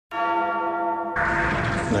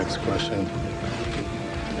Next question.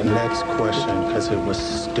 The next question, because it was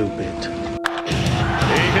stupid.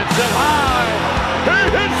 He hits it high. He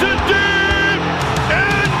hits it deep. It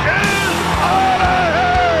is out of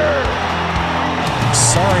here.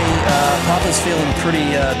 Sorry, Papa's feeling pretty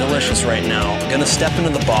delicious right now. Gonna step into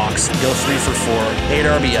the box, go 3 for 4, 8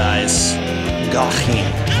 RBIs. Gahim.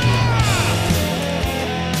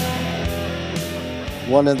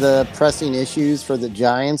 One of the pressing issues for the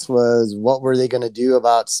Giants was what were they going to do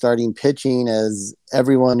about starting pitching, as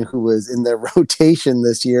everyone who was in their rotation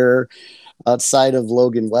this year, outside of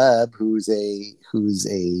Logan Webb, who's a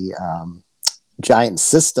Giant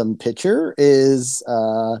system pitcher, was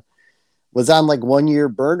on like 1-year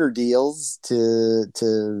burner deals to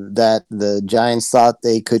that the Giants thought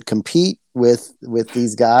they could compete with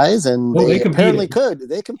these guys, and they apparently could.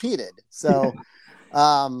 They competed. So.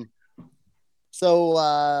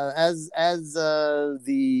 As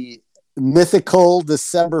the mythical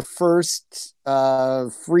December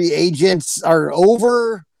 1st free agents are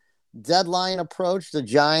over, deadline approach, the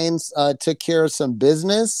Giants took care of some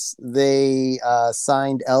business. They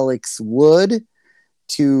signed Alex Wood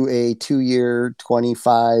to a 2-year,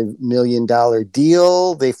 $25 million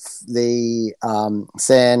deal. They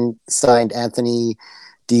signed Anthony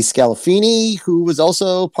DeScalafini, who was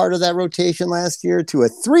also part of that rotation last year, to a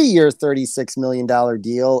 3-year, $36 million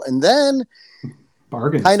deal. And then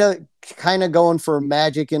kind of going for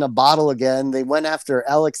magic in a bottle again. They went after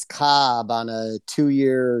Alex Cobb on a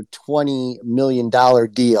 2-year, $20 million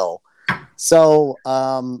deal. So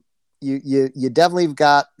you definitely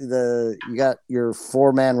got your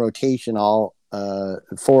 4-man rotation, all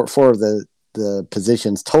four of the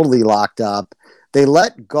positions totally locked up. They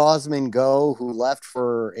let Gausman go, who left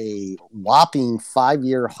for a whopping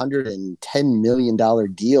 5-year, $110 million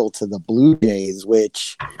deal to the Blue Jays,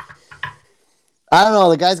 which, I don't know,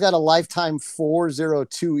 the guy's got a lifetime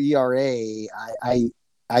 4.02 ERA.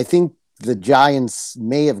 I think the Giants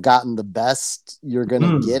may have gotten the best you're going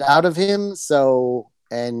to get out of him. So,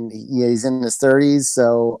 and he's in his 30s.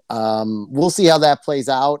 So we'll see how that plays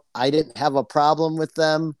out. I didn't have a problem with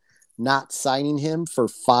them not signing him for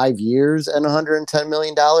 5 years and $110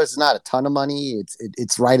 million. It's not a ton of money.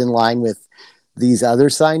 It's right in line with these other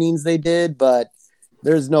signings they did, but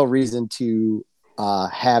there's no reason to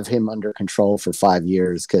have him under control for 5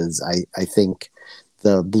 years, because I think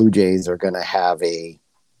the Blue Jays are going to have at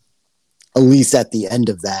least at the end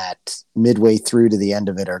of that, midway through to the end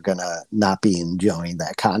of it, are going to not be enjoying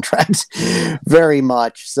that contract very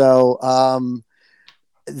much. So,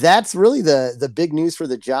 that's really the big news for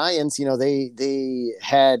the Giants. They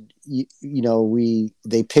had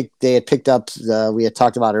picked up, we had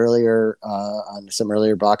talked about earlier on some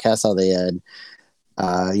earlier broadcasts how they had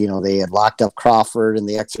locked up Crawford, and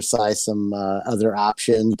they exercised some other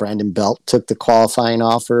options. Brandon Belt took the qualifying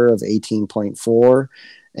offer of 18.4.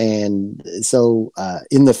 And so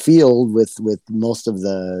in the field with most of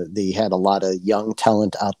they had a lot of young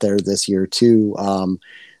talent out there this year too.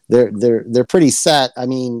 They're pretty set. I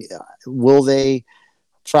mean, will they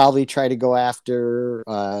probably try to go after?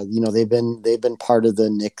 They've been part of the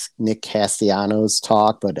Nick Castellanos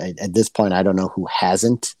talk, but at this point, I don't know who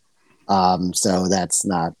hasn't. So that's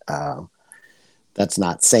not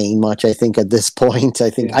saying much. I think at this point,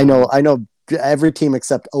 I know every team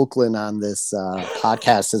except Oakland on this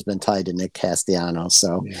podcast has been tied to Nick Castellanos.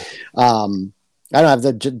 So I don't know. Have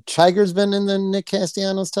the Tigers been in the Nick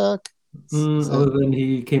Castellanos talk? Other than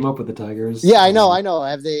he came up with the Tigers. Yeah, I know.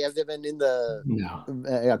 Have they been in the? No.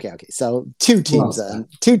 Okay. So 2 teams,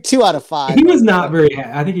 two out of 5. He was not very.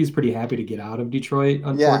 I think he was pretty happy to get out of Detroit,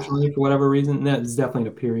 unfortunately, for whatever reason. And that was definitely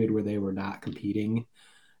a period where they were not competing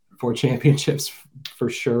for championships for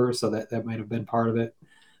sure. So that might have been part of it.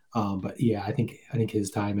 But yeah, I think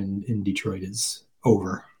his time in Detroit is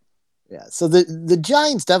over. Yeah, so the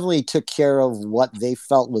Giants definitely took care of what they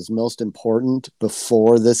felt was most important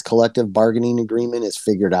before this collective bargaining agreement is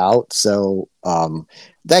figured out. So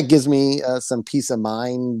that gives me some peace of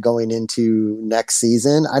mind going into next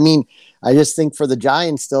season. I mean, I just think for the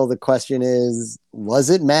Giants still the question is, was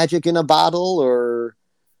it magic in a bottle, or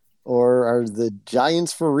are the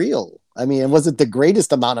Giants for real? I mean, was it the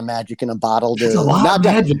greatest amount of magic in a bottle? There's a lot of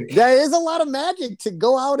magic. There is a lot of magito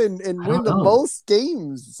go out and win the most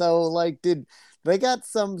games. So, did they got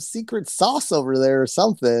some secret sauce over there or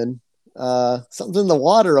something? Something in the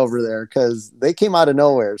water over there, because they came out of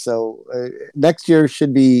nowhere. So next year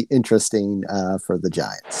should be interesting for the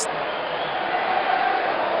Giants.